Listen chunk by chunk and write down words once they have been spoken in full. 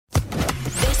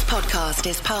podcast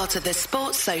is part of the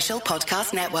Sports Social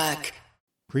Podcast Network.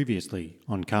 Previously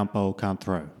on Can't Bowl, Can't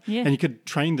Throw. Yeah. And you could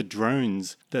train the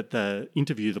drones that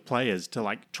interview the players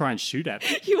to try and shoot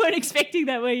at. You weren't expecting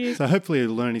that, were you? So hopefully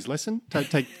he'll learn his lesson.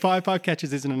 Take five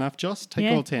catches isn't enough, Joss.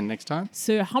 Take all 10 next time.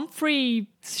 Sir Humphrey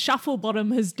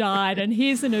Shufflebottom has died, and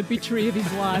here's an obituary of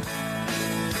his life.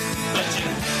 But you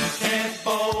can't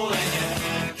bowl and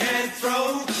you can't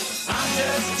throw. I'm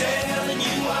just telling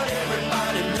you what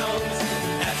everybody knows.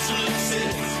 Absolute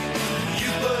six. You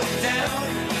put down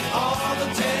all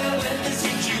the talent that's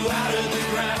hit you out of the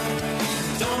ground.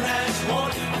 Don't ask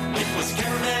one, it was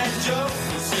Karen and Joe.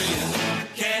 So you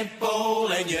can't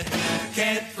bowl and you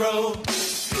can't throw.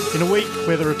 In a week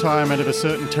where the retirement of a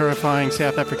certain terrifying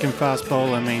South African fast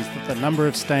bowler means that the number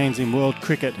of Steyns in world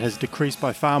cricket has decreased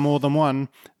by far more than one,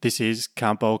 this is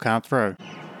Can't Bowl, Can't Throw.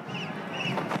 Yes,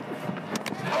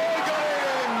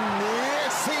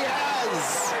 he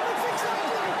has.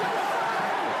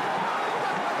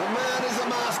 The man is a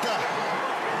master.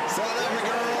 South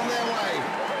Africa are on their way.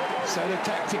 So the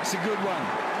tactic's a good one.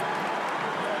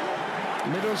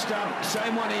 Middle stump,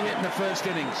 same one he hit in the first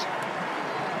innings.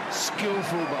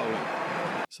 Skillful bowling.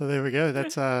 So there we go.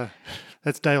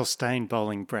 That's Dale Steyn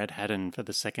bowling Brad Haddin for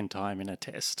the second time in a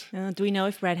test. Do we know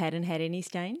if Brad Haddin had any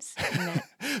stains in that?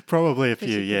 Probably a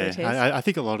few, yeah. test? I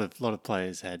think a lot of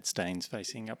players had Steyns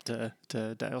facing up to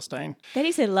Dale Steyn. That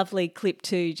is a lovely clip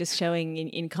too, just showing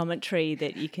in commentary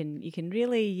that you can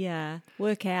really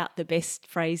work out the best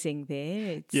phrasing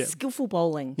there. It's skillful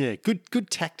bowling. Yeah,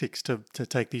 good tactics to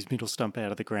take these middle stump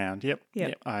out of the ground. Yep,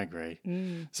 I agree.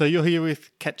 So you're here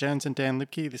with Kat Jones and Dan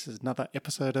Lipke. This is another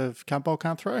episode of Can't Bowl,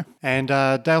 Can't Throw. And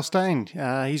Dale Steyn,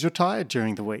 he's retired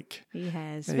during the week. He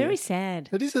has. Very sad.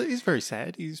 It is very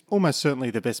sad. He's almost certainly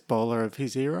the best bowler of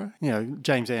his era. You know,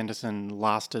 James Anderson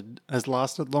has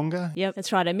lasted longer. Yep,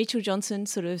 that's right. And Mitchell Johnson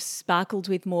sort of sparkled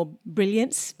with more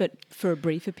brilliance, but for a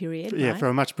briefer period. Yeah, right? for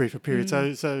a much briefer period.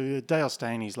 So Dale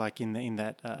Steyn is like in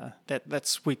that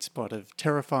sweet spot of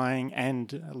terrifying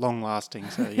and long lasting.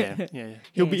 So yeah.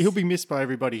 He'll be missed by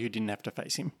everybody who didn't have to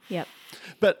face him. Yep.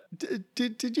 But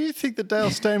did you think that Dale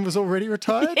Steyn was already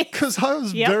retired? Because I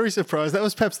was very surprised. That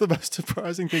was perhaps the most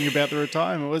surprising thing about the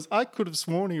retirement was I could have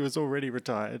sworn he was already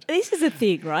retired. This is the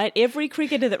thing, right? Every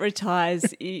cricketer that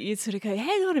retires, you sort of go,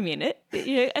 hang on a minute.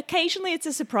 You know, occasionally it's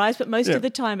a surprise, but most of the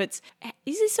time is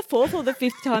this the fourth or the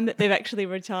fifth time that they've actually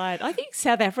retired? I think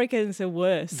South Africans are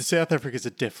worse. The South Africans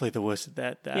are definitely the worst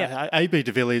at that. AB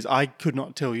de Villiers, I could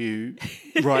not tell you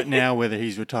right now whether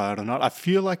he's retired or not. I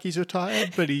feel like he's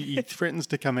retired, but he threatens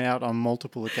to come out on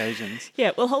multiple occasions.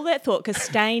 Yeah, well, hold that thought, because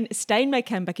Steyn may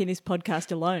come back in this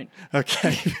podcast alone.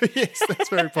 Okay, yes, that's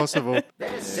very possible.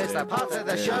 This is the part of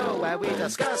the show where we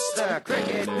discuss the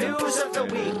cricket news of the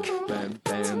week.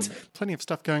 Plenty of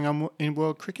stuff going on in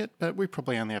world cricket, but we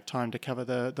probably only have time to cover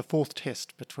the fourth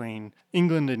test between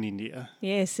England and India.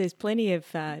 Yes, there's plenty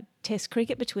of Test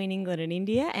cricket between England and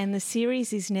India, and the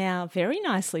series is now very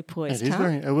nicely poised. It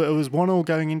was 1-1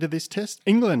 going into this test.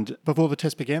 England, before the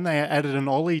test began, they added an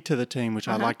Ollie to the team, which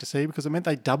I like to see because it meant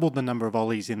they doubled the number of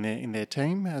Ollies in their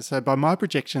team. So by my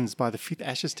projections, by the fifth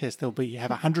Ashes test, they'll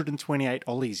have 128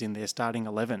 Ollies in their starting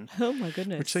 11. Oh my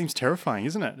goodness! Which seems terrifying,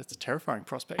 isn't it? It's a terrifying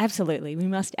prospect. Absolutely, we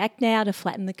must act now to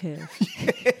flatten the curve.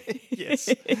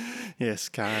 Yes,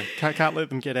 can't let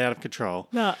them get out of control.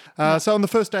 No. So on the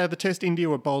first day of the test, India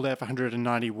were bowled out for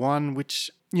 191,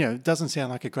 which doesn't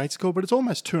sound like a great score, but it's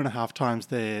almost 2.5 times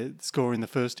their score in the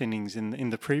first innings in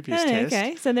the previous test.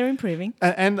 Okay, so they're improving.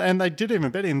 And they did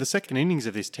even better. In the second innings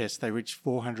of this test, they reached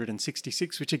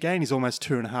 466, which again is almost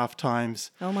 2.5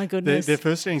 times their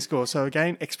first innings score. So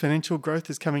again, exponential growth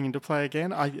is coming into play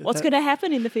again. What's going to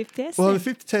happen in the fifth test? Well, the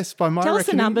fifth test, by my Tell us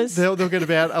the reckoning, numbers. they'll get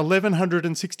about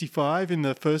 1,165 in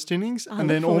the first innings and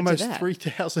then almost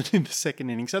 3,000 in the second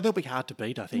innings. So they'll be hard to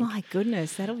beat, I think. My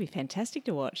goodness, that'll be fantastic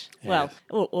to watch. Yeah. Well,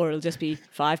 or it'll just be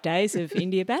 5 days of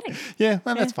India batting.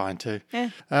 That's fine too.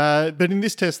 Yeah. But in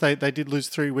this test, they did lose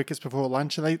 3 wickets before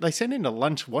lunch. And they sent in a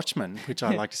lunch watchman, which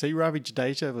I like to see. Ravi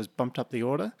Jadeja was bumped up the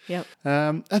order. Yep.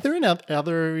 Are there any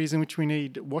other areas in which we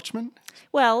need watchmen?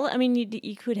 Well, I mean,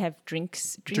 you could have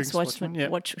drinks watchman.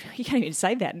 Yep. You can't even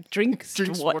say that. Drinks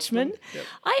watchman. Yep.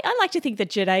 I like to think that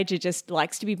Jadeja just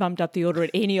likes to be bumped up the order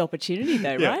at any opportunity,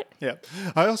 though, right? Yeah.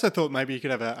 I also thought maybe you could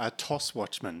have a toss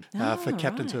watchman for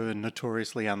captains who are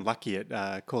notoriously unlucky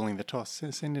at calling the toss.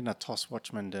 Send in a toss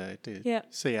watchman to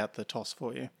see out the toss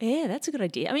for you. Yeah, that's a good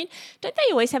idea. I mean, don't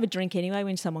they always have a drink anyway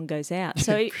when someone goes out?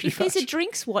 So if there's a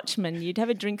drinks watchman, you'd have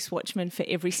a drinks watchman for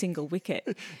every single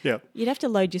wicket. Yeah. You'd have to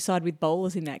load your side with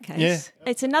bowlers in that case. Yeah.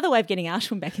 It's another way of getting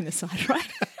Ashwin back in the side,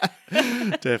 right?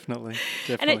 Definitely.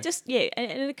 And it just,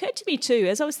 and it occurred to me too,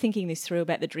 as I was thinking this through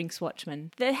about the drinks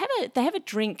watchman, they have a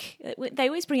drink. They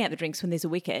always bring out the drinks when there's a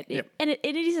wicket, and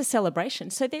it is a celebration.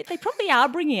 So they probably are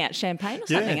bringing out champagne or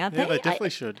something, aren't they? Yeah, they definitely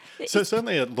should. So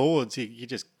certainly at Lords, you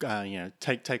just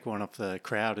take one off the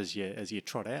crowd as you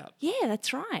trot out. Yeah,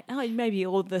 that's right. Oh, maybe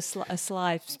all a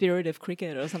sly spirit of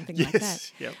cricket or something like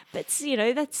that. Yep.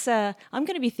 That's I'm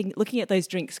going to be looking at those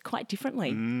drinks quite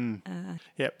differently.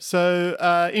 Yep.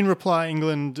 So in reply,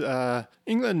 England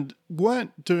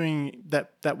weren't doing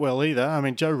that well either. I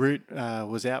mean, Joe Root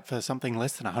was out for something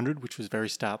less than 100, which was very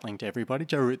startling to everybody.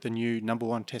 Joe Root, the new number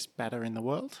one Test batter in the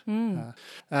world.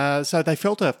 So they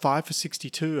fell to 5 for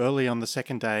 62 early on the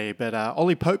second day, but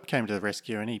Ollie Pope came to the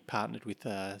rescue and he partnered with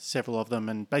several of them,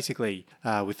 and basically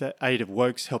with the aid of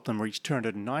Wokes helped them reach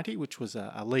 290, which was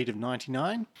a lead of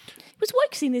 99. Was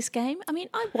Wokes in this game? I mean,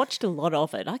 I watched a lot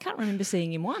of it. I can't remember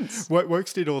seeing him once.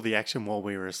 Wokes did all the action while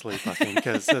we were asleep, I think,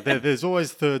 because there's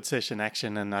always third session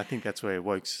action, and I think that's where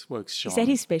Wokes shone. Is that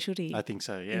his specialty? I think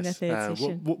so, yes. In the third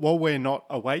session? While we're not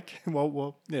awake,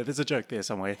 there's a joke there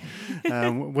somewhere.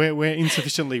 We're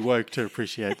insufficiently woke to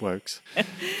appreciate Wokes.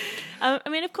 I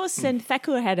mean, of course, and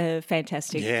Thakur had a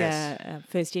fantastic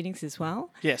first innings as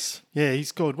well. Yes. Yeah, he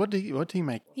scored. What did he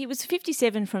make? He was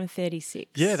 57 from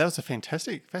 36. Yeah, that was a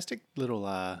fantastic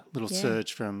little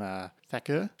surge from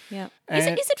Thakur. Yeah.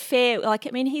 Is it fair? Like,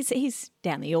 I mean, he's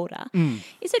down the order.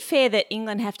 Is it fair that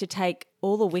England have to take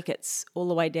all the wickets all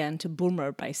the way down to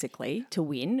Bumrah, basically, to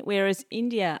win, whereas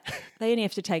India, they only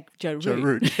have to take Joe Root? Joe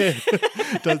Root,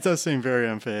 yeah. does seem very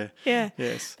unfair. Yeah.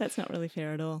 Yes. That's not really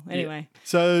fair at all. Anyway. Yeah.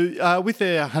 So with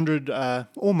their 100,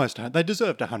 they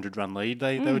deserved a 100-run lead.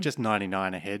 They were just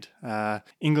 99 ahead.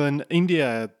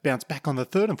 India bounced back on the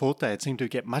third and fourth day. It seemed to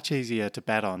get much easier to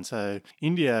bat on. So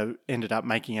India ended up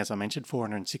making, as I mentioned,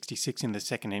 466 in the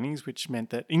second innings, which meant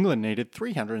that England needed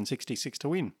 366 to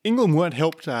win. England weren't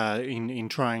helped in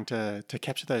trying to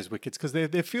capture those wickets because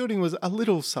their fielding was a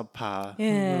little subpar,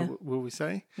 will we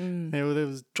say. There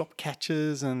was drop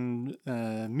catches and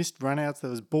missed runouts. There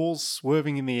was balls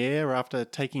swerving in the air after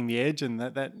taking the edge, and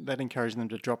that encouraged them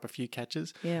to drop a few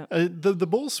catches. Yeah. The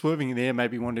balls swerving in the air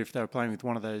made me wonder if they were playing with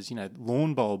one of those,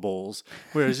 lawn bowl balls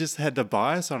where it just had the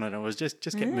bias on it and it was just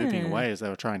kept moving away as they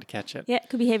were trying to catch it. Yeah, it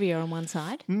could be heavier on one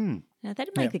side. Now,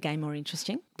 that'd make the game more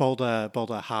interesting. Bowled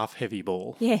a half heavy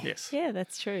ball. Yeah. Yes. Yeah,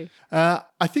 that's true. I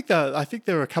think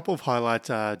there were a couple of highlights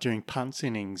during Punt's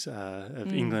innings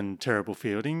of England terrible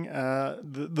fielding.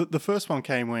 The first one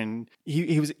came when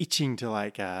he was itching to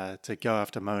go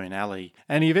after Moeen Ali,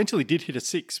 and he eventually did hit a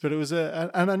six, but it was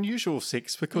an unusual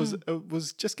six because it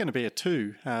was just going to be a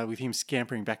two with him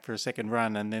scampering back for a second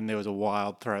run, and then there was a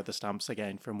wild throw at the stumps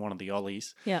again from one of the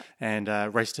Ollies. Yeah. And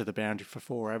race to the boundary for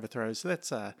 4 overthrows. So that's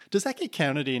does that get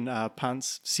counted in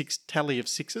Punt's tally of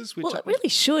sixes? Well, it really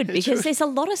should, because there's a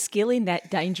lot of skill in that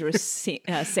dangerous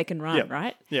second run,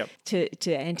 right? Yep.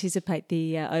 To anticipate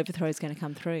the overthrow is going to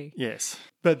come through. Yes.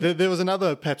 But there was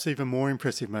another, perhaps even more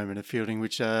impressive moment of fielding,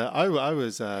 which I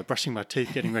was brushing my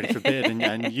teeth, getting ready for bed,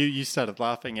 and you started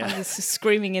laughing at. I was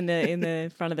screaming in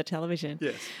the front of the television.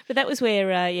 Yes. But that was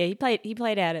where he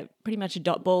played out at pretty much a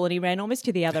dot ball, and he ran almost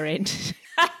to the other end.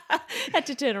 Had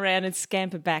to turn around and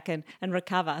scamper back and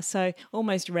recover. So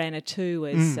almost ran a two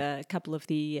as a couple of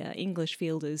the English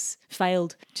fielders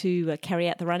failed to carry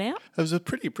out the run out. It was a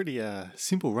pretty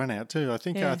simple run out too. I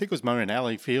think it was Moeen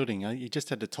Ali fielding. He just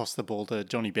had to toss the ball to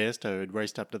Johnny Bairstow, who had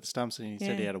raced up to the stumps, and he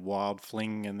said he had a wild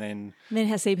fling, and then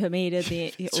Haseeb Hamid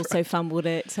also fumbled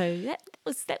it. So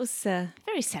that was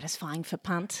very satisfying for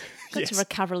Punt. Got to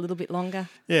recover a little bit longer.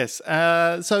 Yes.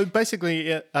 So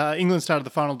basically, England started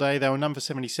the final day. They were number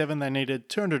 77. They needed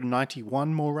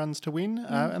 291 more runs to win,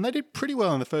 and they did pretty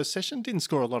well in the first session. Didn't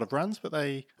score a lot of runs, but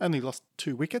they only lost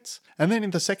 2 wickets. And then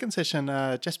in the second session,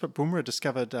 Jasprit Bumrah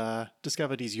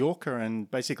discovered his Yorker and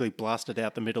basically blasted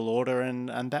out the middle order,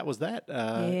 and that was that.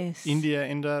 India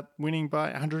ended up winning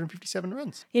by 157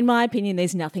 runs. In my opinion,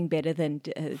 there's nothing better than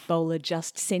a bowler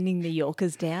just sending the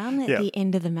Yorkers down at the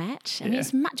end of the match. I mean,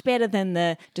 it's much better than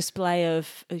the display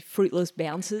of fruitless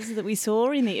bounces that we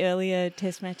saw in the earlier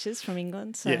Test matches from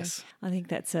England. So I think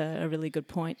that's a really good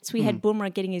point. So we had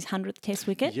Bumrah getting his 100th Test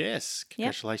wicket. Yes,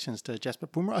 congratulations to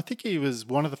Jasprit Bumrah. I think he was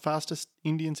one of the fastest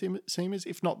Indian seamers,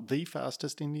 if not the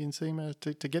fastest Indian seamer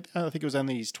to get there. I think it was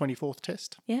only his 24th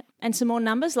Test. Yeah, and some more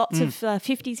numbers, lots of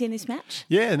 50s in this match.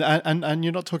 Yeah, and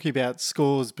you're not talking about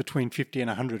scores between 50 and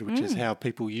 100, which is how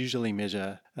people usually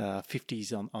measure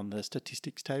 50s on the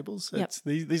statistics tables. Yep.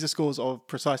 These are scores of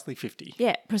precisely 50.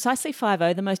 Yeah, precisely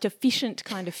 50, the most efficient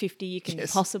kind of 50 you can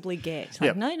Yes. possibly get.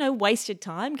 Like, Yep. no wasted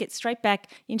time. Get straight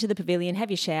back into the pavilion, have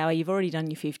your shower. You've already done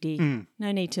your 50.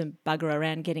 No need to bugger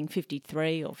around getting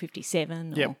 53 or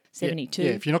 57 Yep. or 72. Yeah,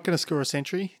 if you're not going to score a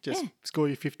century, just score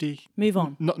your 50. Move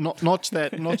on. Notch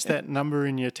that number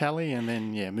in your tally, and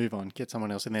then move on. Get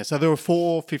someone else in there. So there were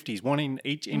 4 50s, one in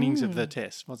each innings of the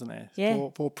test, wasn't there? Yeah.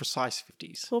 Four precise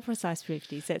 50s. 4 precise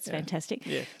 50s. That's fantastic.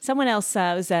 Yeah. Someone else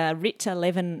was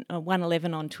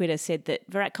Rit111 on Twitter said that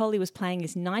Virat Kohli was playing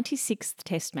his 96th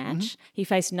test match. He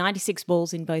faced 96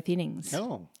 balls in both innings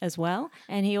as well.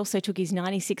 And he also took his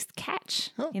 96th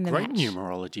catch in the great match.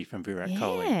 numerology from Virat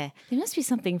Kohli. Yeah, there must be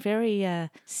something very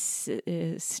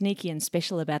sneaky and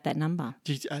special about that number.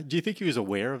 Do you think he was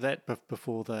aware of that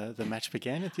before the match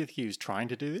began? Do you think he was trying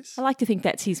to do this? I like to think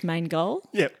that's his main goal.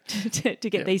 Yep. to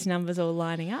get these numbers all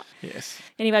lining up. Yes.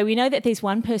 Anyway, we know that there's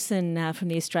one person from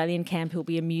the Australian camp who'll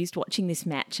be amused watching this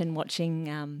match and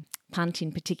watching punt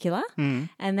in particular,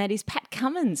 and that is Pat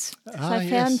Cummins. So I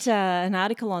found an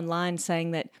article online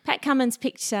saying that Pat Cummins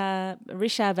picked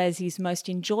Rishabh as his most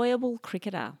enjoyable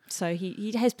cricketer. So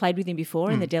he has played with him before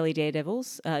in the Delhi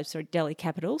Delhi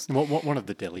Capitals. One of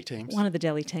the Delhi teams. One of the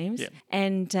Delhi teams. Yeah.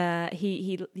 And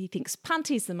he thinks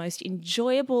Punt is the most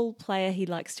enjoyable player he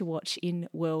likes to watch in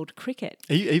world cricket.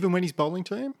 Even when he's bowling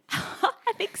to him?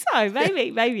 I think so.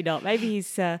 Maybe not. Maybe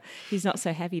he's not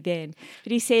so happy then.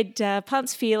 But he said,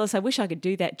 Punt's fearless. I wish I could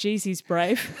do that. Geez, he's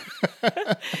brave.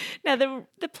 Now,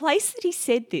 the place that he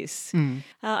said this,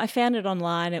 I found it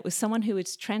online. It was someone who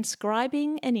was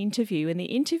transcribing an interview, and the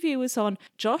interview was on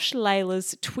Josh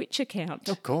Layla's Twitch account.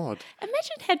 Oh, God.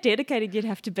 Imagine how dedicated you'd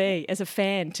have to be as a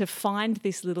fan to find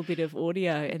this little bit of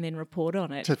audio and then report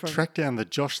on it. To track down the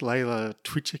Josh Layla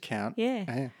Twitch account. Yeah.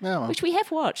 Oh, well. Which we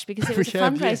have watched because it was a We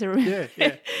have, fundraiser.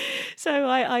 yeah. So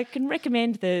I can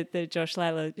recommend the Josh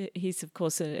Layla. He's, of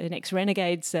course, an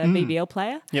ex-Renegades BBL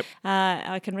player. Yep.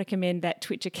 I can recommend that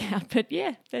Twitch account. But,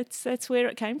 yeah, that's where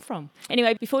it came from.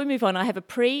 Anyway, before we move on, I have a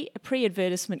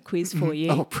pre-advertisement quiz for you.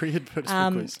 Oh,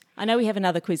 pre-advertisement quiz. I know we have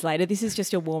another quiz later. This is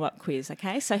just a warm-up quiz,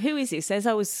 okay? So who is this? As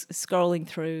I was scrolling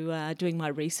through doing my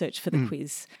research for the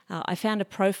quiz, I found a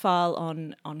profile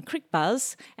on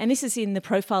CricBuzz, and this is in the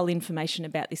profile information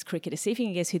about this cricketer. See if you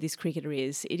can guess who this cricketer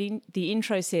is. The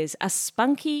intro says, a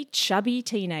spunky, chubby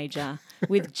teenager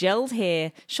with gelled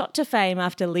hair shot to fame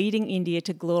after leading India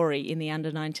to glory in the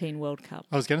Under-19 World Cup.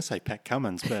 I was going to say Pat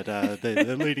Cummins, but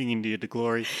they're leading India to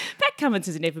glory. Pat Cummins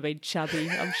has never been chubby,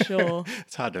 I'm sure.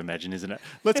 It's hard to imagine, isn't it?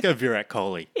 Let's go Virat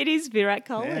Kohli. It is Virat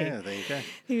Kohli. Yeah, there you go.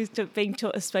 He was being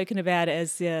spoken about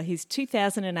as his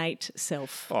 2008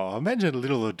 self. Oh, imagine a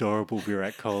little adorable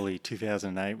Virat Kohli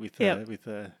 2008 with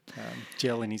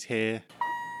gel in his hair.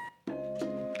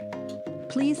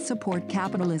 Please support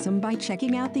capitalism by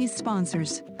checking out these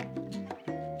sponsors.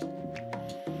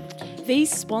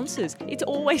 These sponsors, it's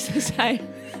always the same.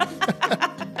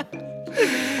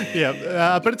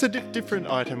 Yeah, but it's a different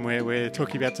item we're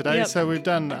talking about today. Yep. So we've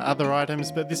done other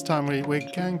items, but this time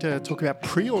we're going to talk about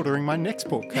pre-ordering my next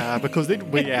book because it'll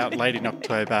be out late in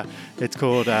October. It's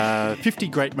called 50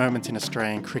 Great Moments in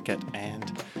Australian Cricket,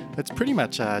 and it's pretty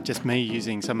much just me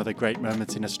using some of the great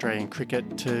moments in Australian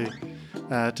cricket to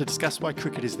discuss why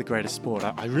cricket is the greatest sport.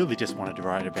 I really just wanted to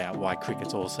write about why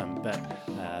cricket's awesome, but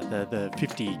the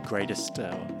 50 greatest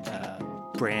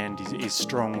brand is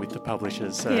strong with the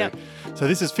publishers. So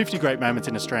this is 50 great moments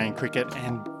in Australian cricket,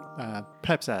 and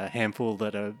perhaps a handful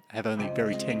that have only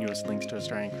very tenuous links to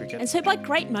Australian cricket. And so by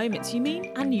great moments, you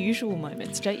mean unusual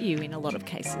moments, don't you, in a lot of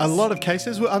cases? A lot of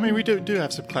cases. Well, I mean, we do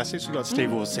have some classics. We've got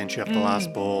Steve Waugh's century off the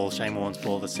last ball, Shane Warne's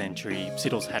ball of the century,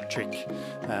 Siddle's hat-trick,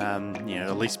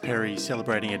 Elise Perry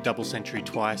celebrating a double century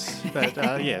twice. But,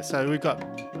 so we've got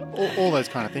all those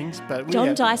kind of things. But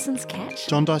John Dyson's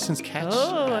catch.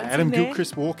 Adam in there.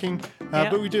 Gilchrist walking.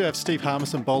 But we do have Steve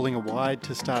Harmison bowling a wide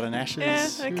to start an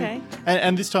Ashes. Yeah, okay.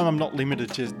 And this time I'm not limited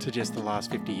to just the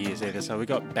last 50 years either. So we've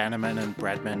got Bannerman and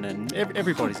Bradman and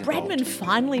everybody's involved. Bradman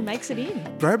finally makes it in.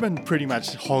 Bradman pretty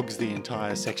much hogs the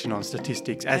entire section on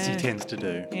statistics, as he tends to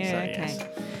do. Yeah, So, okay. yes.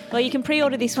 Well, you can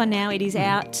pre-order this one now. It is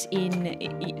out in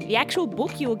the actual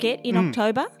book you will get in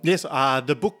October. Yes,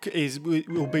 the book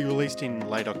will be released in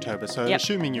late October. October. So Yep.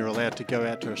 assuming you're allowed to go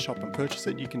out to a shop and purchase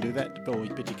it, you can do that, but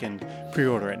you can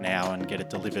pre-order it now and get it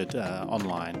delivered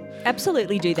online.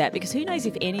 Absolutely do that, because who knows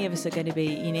if any of us are going to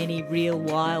be in any real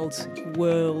wild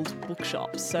world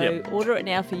bookshops. So Yep. order it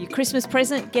now for your Christmas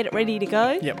present. Get it ready to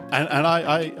go. Yep, and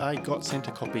I got sent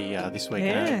a copy this week,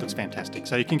 and Yeah. it looks fantastic.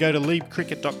 So you can go to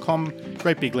leaguecricket.com,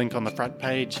 great big link on the front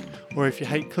page, or if you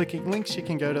hate clicking links, you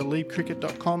can go to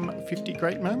leaguecricket.com, 50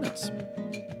 great moments.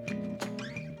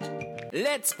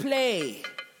 Let's play.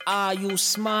 Are you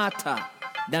smarter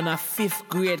than a 5th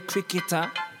grade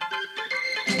cricketer?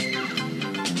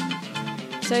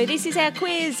 So this is our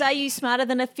quiz. Are you smarter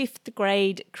than a 5th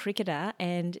grade cricketer?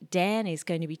 And Dan is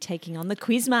going to be taking on the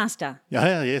Quizmaster.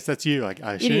 Yeah, yes, that's you, I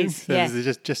assume. is, So yeah. This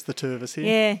is just the two of us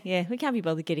here. Yeah. We can't be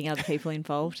bothered getting other people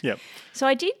involved. Yep. So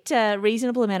I did a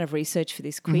reasonable amount of research for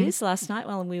this quiz last night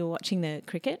while we were watching the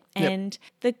cricket. Yep. And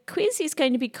the quiz is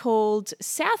going to be called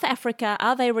South Africa,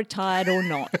 Are They Retired or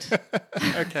Not?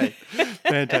 Okay,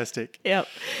 fantastic. Yep.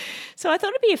 So I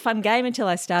thought it'd be a fun game until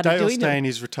I started Dale doing them. Steyn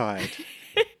is retired.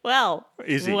 Well,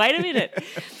 Is he? wait a minute.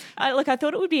 I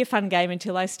thought it would be a fun game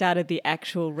until I started the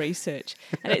actual research.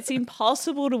 And it's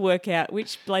impossible to work out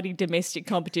which bloody domestic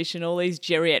competition all these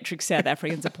geriatric South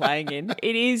Africans are playing in.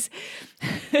 It is,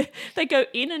 they go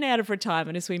in and out of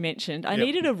retirement, as we mentioned. I Yep.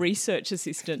 needed a research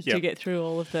assistant to Yep. get through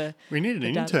all of the... We need an the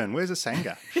data. intern. Where's a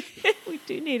Sangha? We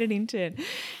do need an intern.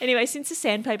 Anyway, since the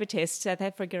sandpaper test, South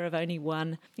Africa have only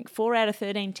won, I think, 4 out of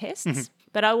 13 tests.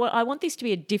 But I want this to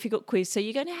be a difficult quiz, so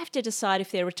you're going to have to decide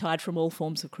if they're retired from all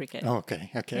forms of cricket. Oh, okay.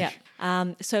 Yeah.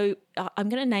 So I'm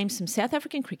going to name some South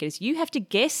African cricketers. You have to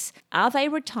guess, are they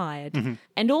retired?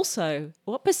 And also,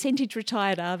 what percentage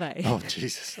retired are they? Oh,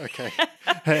 Jesus. Okay.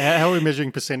 How are we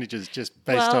measuring percentages? Just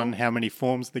based Well, on how many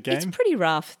forms of the game? It's pretty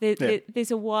rough. Yeah.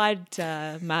 There's a wide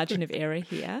margin of error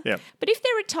here. Yep. But if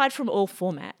they're retired from all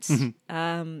formats,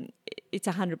 it's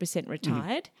 100%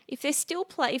 retired. If they're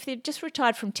if they're just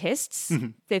retired from tests,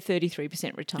 they're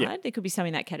 33% retired. Yeah. There could be some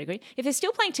in that category. If they're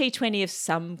still playing T20 of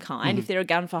some kind, if they're a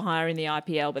gun for hire in the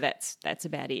IPL, but that's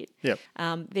about it. Yep.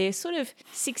 They're sort of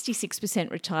 66%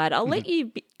 retired. I'll let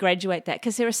you graduate that,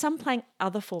 because there are some playing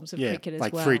other forms of Yeah, cricket as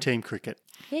like well. 3-team cricket.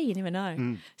 Yeah, you never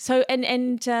know. So,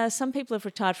 and some people have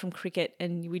retired from cricket,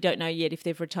 and we don't know yet if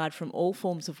they've retired from all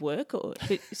forms of work.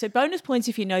 So bonus points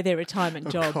if you know their retirement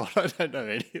job. God, I don't know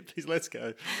any of these. Let's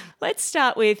go. Let's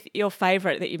start with your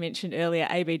favourite that you mentioned earlier,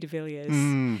 AB de Villiers.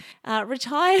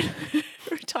 Retired.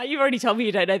 You've already told me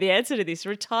you don't know the answer to this.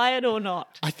 Retired or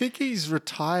not? I think he's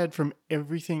retired from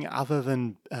everything other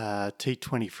than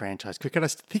T20 franchise cricket. I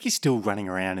think he's still running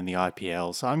around in the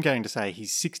IPL. So I'm going to say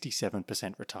he's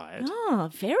 67% retired. Oh,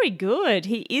 very good.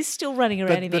 He is still running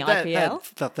around in the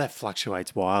IPL. That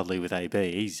fluctuates wildly with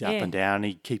AB. He's up Yeah. and down.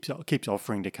 He keeps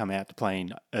offering to come out to play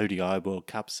in ODI World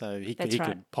Cup, so he That's right.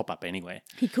 could pop up anywhere.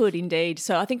 He could indeed.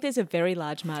 So I think there's a very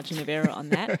large margin of error on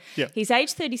that. Yeah. He's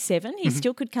age 37. He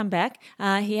still could come back.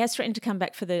 He has threatened to come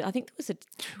back for I think it was a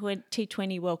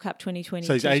T20 World Cup 2020.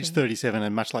 So he's age 37,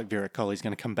 and much like Virat Kohli, he's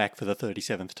going to come back for the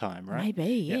 37th time, right?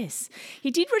 Maybe, yes.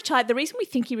 He did retire. The reason we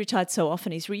think he retired so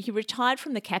often is he retired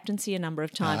from the captaincy a number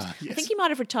of times. Yes. I think he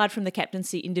might have retired from the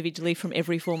captaincy individually from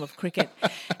every form of cricket.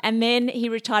 And then he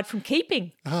retired from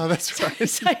keeping. Oh, that's right.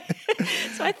 So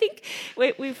I think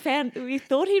we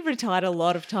thought he retired a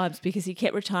lot of times because he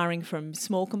kept retiring from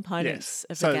small components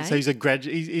of the game. So he's a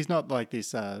graduate. He's not like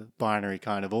this binary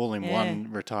kind of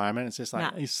all-in-one retirement. It's just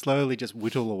like he's slowly just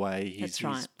whittle away. He's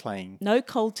playing. No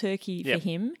cold turkey for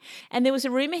him. And there was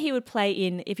a rumour he would play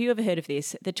in, if you ever heard of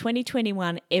this, the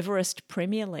 2021 Everest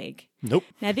Premier League. Nope.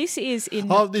 Now this is in...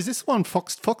 Oh, is this one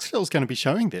Foxtel's going to be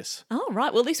showing this? Oh,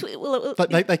 right. Well, But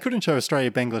they couldn't show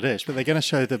Australia, Bangladesh, but they're going to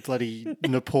show the bloody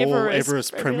Nepal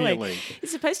Everest Premier League.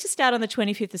 It's supposed to start on the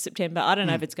 25th of September. I don't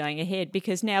know if it's going ahead,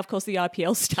 because now, of course, the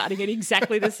IPL's starting at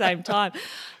exactly the same time.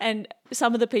 And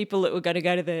some of the people that were going to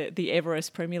go to the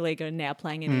Everest Premier League are now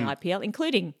playing in the IPL,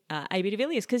 including AB de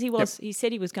Villiers, because he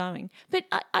said he was going. But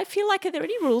I feel like, are there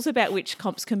any rules about which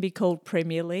comps can be called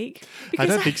Premier League? I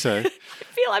don't think so.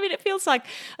 It feels like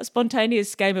a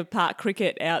spontaneous game of park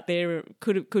cricket out there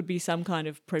could be some kind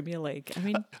of Premier League. I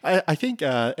mean, I think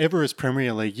Everest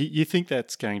Premier League, you think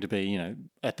that's going to be,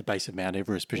 at the base of Mount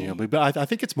Everest, presumably, but I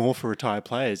think it's more for retired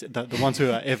players, the ones who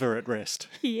are ever at rest.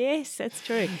 yes, that's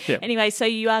true. Yeah. Anyway, so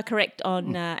you are correct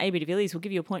on AB de Villiers. We'll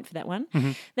give you a point for that one.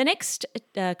 The next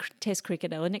Test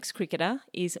cricketer, or next cricketer,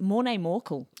 is Morne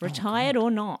Morkel, retired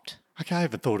or not. Okay, I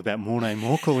haven't thought about Morne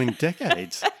Morkel in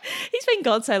decades. He's been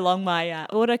gone so long, my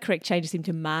autocorrect changes him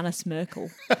to Manus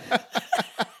Merkel.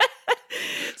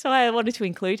 So I wanted to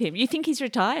include him. You think he's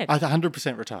retired? I'm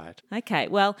 100% retired. Okay,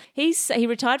 well, he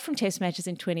retired from Test matches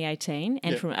in 2018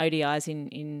 and from ODIs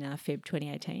in Feb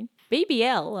 2018.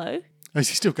 BBL, though. Oh, is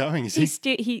he still going? Is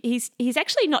he? He's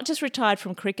actually not just retired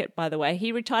from cricket, by the way.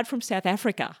 He retired from South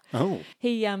Africa. Oh.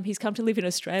 He's come to live in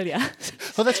Australia.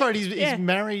 Oh, that's right. He's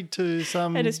married to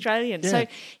some... An Australian. Yeah. So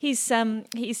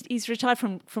he's retired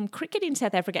from cricket in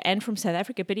South Africa and from South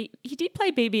Africa, but he did play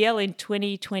BBL in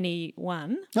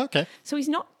 2021. Okay. So he's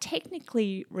not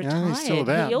technically retired. No, he's still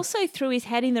about. He also threw his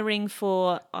hat in the ring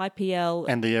for IPL.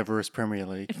 And the Everest Premier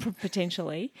League.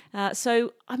 Potentially.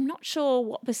 So I'm not sure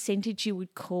what percentage you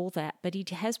would call that, but he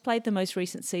has played the most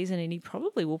recent season and he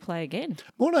probably will play again.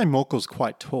 Morné Morkel's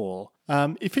quite tall.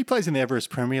 If he plays in the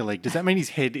Everest Premier League, does that mean his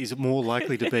head is more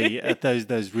likely to be at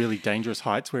those really dangerous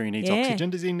heights where he needs oxygen?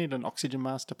 Does he need an oxygen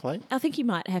mask to play? I think he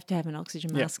might have to have an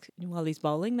oxygen mask while he's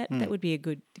bowling. That would be a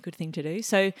good thing to do.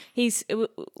 So you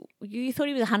thought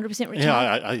he was 100%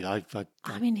 retired? Yeah,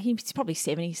 I mean, he's probably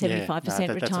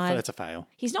 75% retired. That's a fail.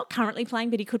 He's not currently playing,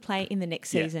 but he could play in the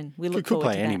next season. We look could forward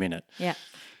play to that. any minute. Yeah.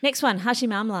 Next one, Hashim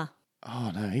Amla.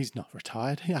 Oh, no, he's not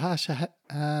retired.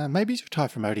 Maybe he's retired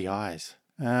from ODIs.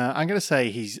 I'm going to say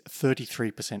he's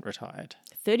 33% retired.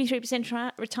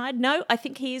 33% retired? No, I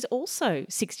think he is also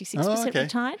 66%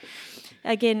 retired.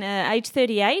 Again, age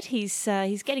 38, he's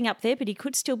getting up there, but he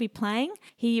could still be playing.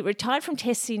 He retired from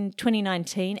Tests in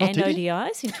 2019 and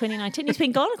ODIs in 2019. He's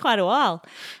been gone quite a while,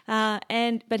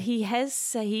 but he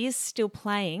is still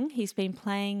playing. He's been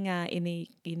playing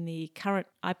in the current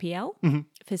IPL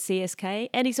for CSK,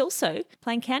 and he's also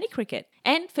playing county cricket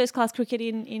and first class cricket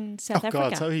in South Africa.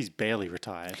 God, so he's barely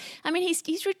retired. I mean,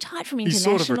 he's retired from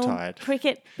international sort of retired.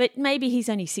 cricket, but maybe he's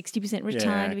only 60%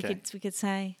 retired. Yeah, okay. We could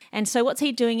say. And so, what's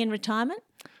he doing in retirement?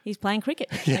 He's playing cricket,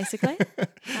 basically.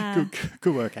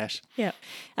 Good work, Ash. Yeah.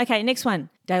 Okay, next one.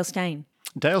 Dale Steyn.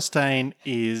 Dale Steyn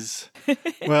is,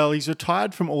 well, he's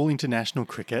retired from all international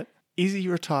cricket. Is he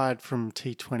retired from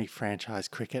T20 franchise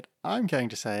cricket? I'm going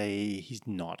to say he's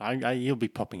not. He'll be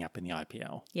popping up in the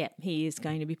IPL. Yeah, he is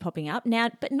going to be popping up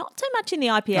now, but not so much in the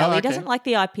IPL. Okay. He doesn't like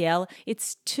the IPL.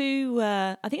 It's too,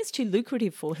 I think it's too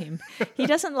lucrative for him. He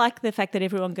doesn't like the fact that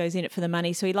everyone goes in it for the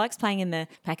money, so he likes playing in the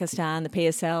Pakistan, the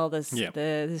PSL,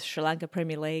 the Sri Lanka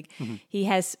Premier League. Mm-hmm. He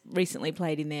has recently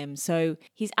played in them, so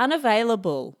he's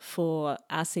unavailable for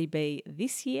RCB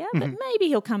this year, but maybe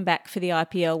he'll come back for the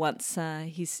IPL once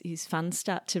his funds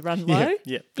start to run low.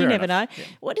 Yeah, you never know. Yeah.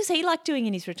 What does he like doing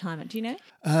in his retirement? Do you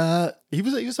know? He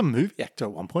was a movie actor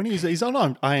at one point. He's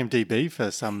on IMDb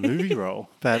for some movie role,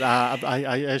 but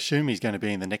I assume he's going to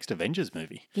be in the next Avengers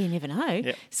movie. You never know.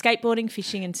 Yeah. Skateboarding,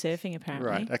 fishing and surfing, apparently.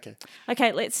 Right, okay.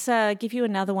 Okay, let's give you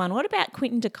another one. What about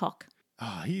Quinton de Kock?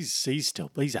 Oh, he's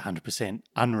 100%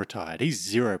 unretired.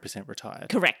 He's 0% retired.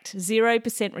 Correct.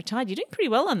 0% retired. You're doing pretty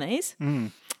well on these.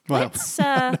 Well,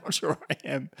 I'm not sure I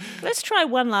am. Let's try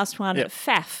one last one. Yep.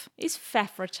 Faf. Is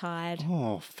Faf retired?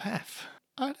 Oh, Faf.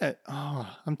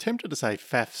 I'm tempted to say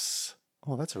Faf's...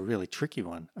 Oh, that's a really tricky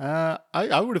one.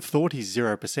 I would have thought he's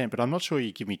 0%, but I'm not sure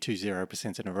you give me two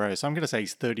 0% in a row. So I'm going to say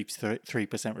he's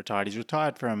 33% retired. He's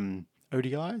retired from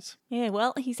ODIs? Yeah,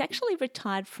 well, he's actually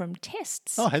retired from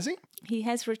tests. Oh, has he? He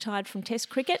has retired from Test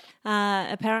cricket,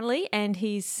 apparently, and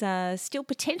he's still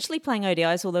potentially playing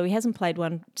ODIs, although he hasn't played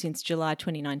one since July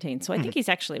 2019. So I think he's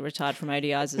actually retired from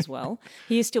ODIs as well.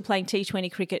 He is still playing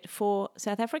T20 cricket for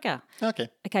South Africa. Okay.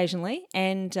 Occasionally,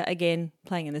 and again,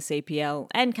 playing in the CPL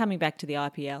and coming back to the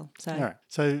IPL. So. All right.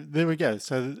 So there we go.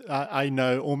 So I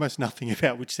know almost nothing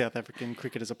about which South African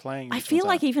cricketers are playing. I feel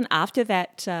like even after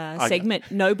that segment,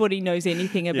 nobody knows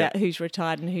anything about who's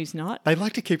retired and who's not. They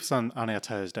like to keep us on our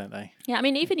toes, don't they? Yeah, I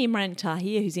mean, even Imran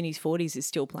Tahir, who's in his 40s, is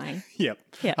still playing. Yep.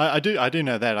 Yeah. I do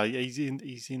know that.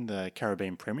 He's in the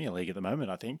Caribbean Premier League at the moment,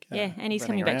 I think. Yeah, and he's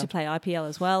coming back to play IPL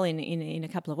as well in a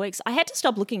couple of weeks. I had to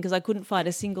stop looking because I couldn't find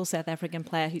a single South African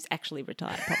player who's actually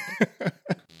retired properly.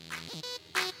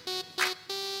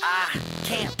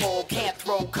 Can't bowl, can't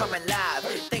throw, coming live.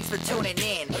 Thanks for tuning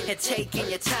in and taking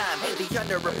your time. The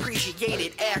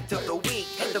underappreciated act of the week,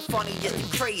 the funniest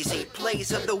and crazy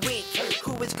plays of the week.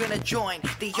 Who is gonna join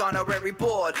the honorary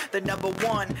board? The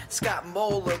 #1 Scott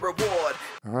Moeller Award.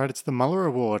 All right, it's the Muller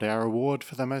Award, our award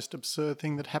for the most absurd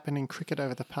thing that happened in cricket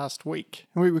over the past week.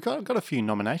 We've got a few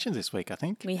nominations this week, I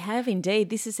think. We have indeed.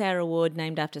 This is our award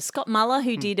named after Scott Muller,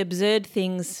 who did absurd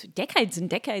things decades and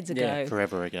decades ago. Yeah,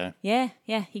 forever ago. Yeah.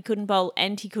 He couldn't bowl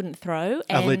and he couldn't throw.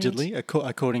 And allegedly,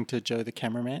 according to Joe the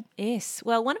cameraman. yes.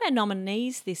 Well, one of our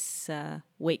nominees this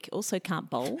week also can't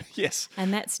bowl. Yes.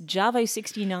 And that's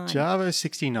Jarvo69.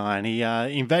 Jarvo69.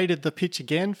 He invaded the pitch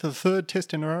again for the third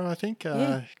test in a row, I think.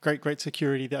 Yeah. Great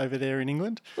security over there in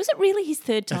England. Was it really his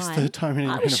third time? His third time in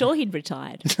I was sure he'd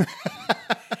retired.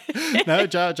 No,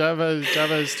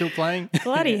 Jarvo's still playing.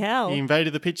 Bloody hell. He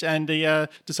invaded the pitch and he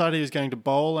decided he was going to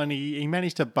bowl, and he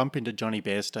managed to bump into Johnny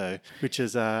Bairstow, which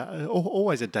is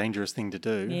always a dangerous thing to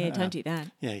do. Yeah, don't do that.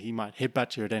 Yeah, he might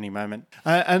headbutt you at any moment.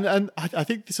 And I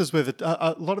think this is where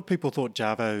a lot of people thought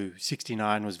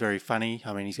Jarvo69 was very funny.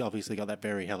 I mean, he's obviously got that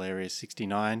very hilarious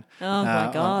 69 Oh,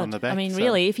 my God. on the back. I mean,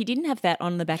 really, if he didn't have that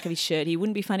on the back of his shirt, he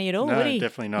wouldn't be funny at all, No, would he?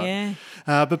 definitely not. Yeah.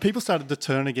 But people started to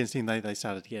turn against him. They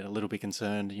started to get a little bit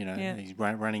concerned. You know, he's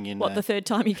running in. What, the third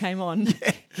time he came on?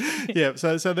 Yeah,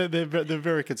 so they're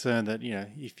very concerned that, you know,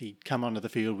 if he'd come onto the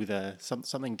field with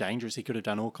something dangerous, he could have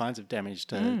done all kinds of damage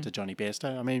to Johnny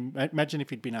Bairstow. I mean, imagine if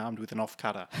he'd been armed with an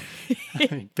off-cutter. I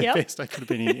mean, Bairstow could have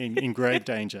been in grave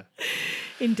danger.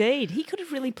 Indeed. He could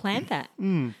have really planned that.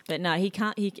 But no, he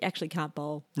can't. He actually can't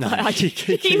bowl. No,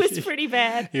 he was pretty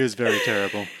bad. He was very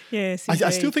terrible. Yes, I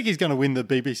still think he's going to win the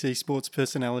BBC Sports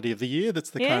Personality of the Year. That's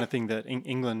the kind of thing that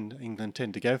England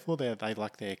tend to go for. They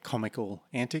like their comical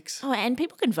antics. Oh, and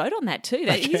people can vote on that too.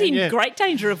 He's in great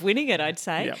danger of winning it, I'd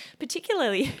say. Yep.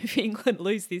 Particularly if England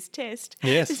lose this test.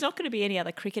 Yes. There's not going to be any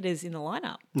other cricketers in the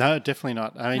lineup. No, definitely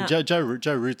not. I mean, No.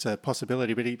 Joe Root's a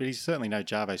possibility, but he's certainly no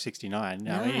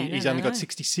Jarvo69. He's only got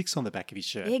 66 on the back of his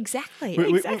shirt. Exactly.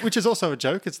 Which is also a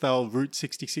joke. It's the old Root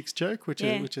 66 joke, which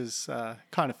is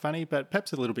kind of funny, but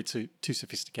perhaps a little bit too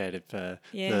sophisticated for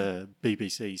the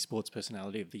BBC Sports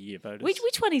Personality of the Year voters.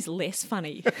 Which one is less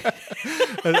funny?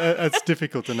 It's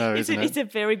difficult to know, isn't it? It's a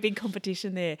very big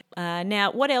competition there.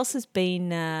 Now, what else has been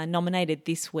nominated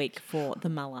this week for the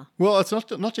Muller? Well, it's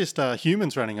not just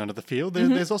humans running onto the field.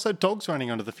 There's also dogs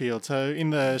running onto the field. So in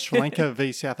the Sri Lanka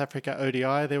v South Africa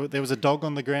ODI, there was a dog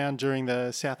on the ground during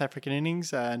the South African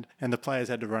innings, and the players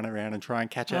had to run around and try and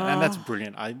catch it. And that's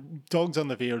brilliant. Dogs on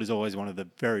the field is always one of the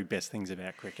very best things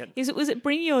about cricket. Was it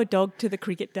bring your dog to the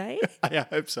cricket day? I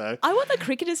hope so. I want the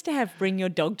cricketers to have bring your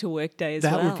dog to work day as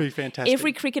well. That would be fantastic.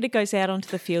 Every cricketer goes out onto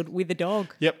the field with a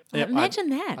dog. Yep. Imagine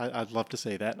that. I'd love to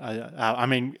see that. I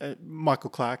mean, Michael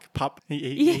Clark, pup,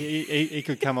 he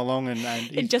could come along and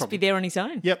he'd just be there on his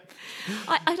own. Yep.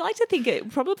 I'd like to think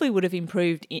it probably would have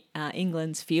improved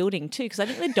England's fielding too, because I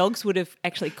think the dogs would have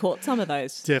actually caught some of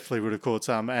those. Definitely would have caught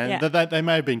some, and they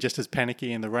may have been just as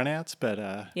panicky in the runouts, but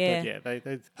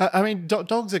I mean,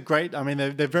 dogs are great. I mean,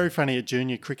 they're very funny at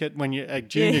junior cricket. When you at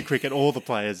junior cricket, all the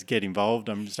players get involved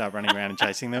and start running around and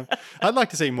chasing them. I'd like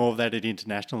to see more of that at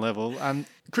international level.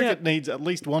 Cricket needs at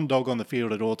least one dog on the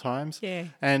field at all times,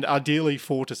 and ideally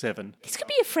 4 to 7. This could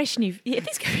be a fresh new.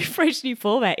 This could be a fresh new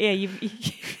format. Yeah,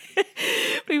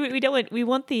 we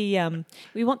want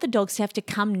the dogs to have to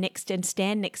come next and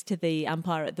stand next to the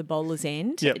umpire at the bowler's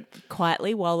end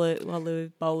quietly while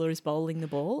the bowler is bowling the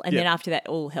ball, and then after that,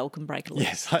 all hell can break loose.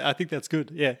 Yes, I think that's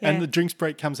good. Yeah, and the drinks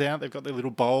break comes out. They've got their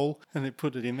little bowl and they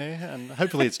put it in there, and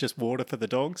hopefully it's just water for the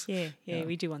dogs. Yeah,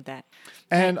 we do want that.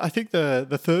 And I think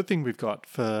the third thing we've got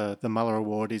for the Muller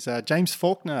Award is James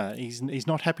Faulkner. He's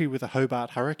not happy with the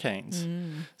Hobart Hurricanes.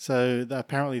 So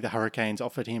apparently the Hurricanes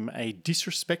offered him a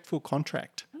disrespectful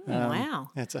contract.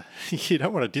 Wow. You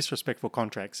don't want a disrespectful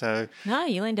contract. So no,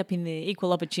 you'll end up in the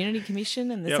Equal Opportunity Commission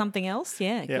and there's something else.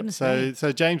 Yeah. Yep.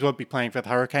 So James won't be playing for the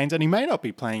Hurricanes, and he may not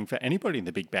be playing for anybody in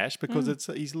the Big Bash because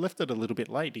he's left it a little bit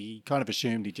late. He kind of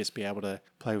assumed he'd just be able to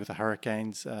play with the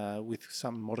Hurricanes with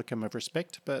some modicum of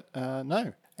respect, but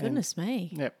no. Goodness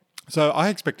me. Yep. So I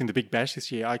expect in the Big Bash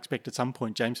this year, I expect at some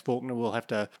point James Faulkner will have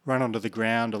to run onto the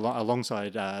ground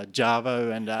alongside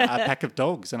Jarvo and a pack of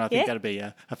dogs, and I think that'd be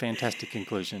a fantastic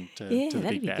conclusion to the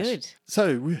Big Bash. Good.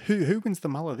 So who wins the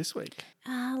Muller this week?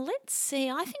 Let's see.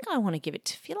 I think I want to give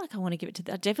it.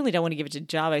 I definitely don't want to give it to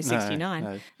Jarvo 69.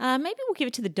 No. Maybe we'll give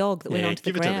it to the dog that went onto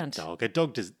the ground. Give it to the dog. A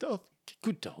dog does.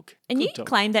 Good dog. And you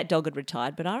claimed that dog had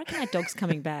retired, but I reckon that dog's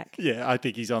coming back. Yeah, I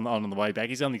think he's on the way back.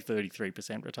 He's only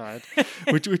 33% retired,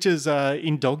 which is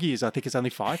in dog years, I think it's only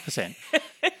 5%.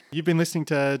 You've been listening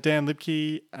to Dan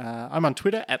Libke. I'm on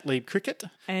Twitter at LeibCricket.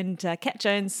 And Cat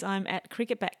Jones, I'm at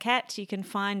CricketBackCat. You can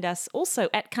find us also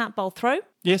at Can't Bowl Throw.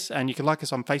 Yes, and you can like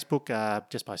us on Facebook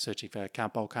just by searching for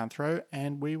Can't Bowl Can't Throw,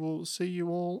 and we will see you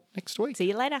all next week. See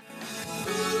you later.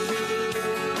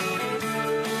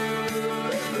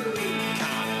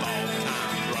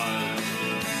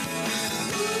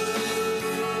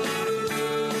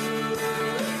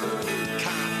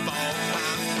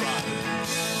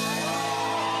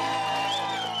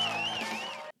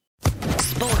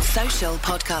 Sports Social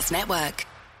Podcast Network.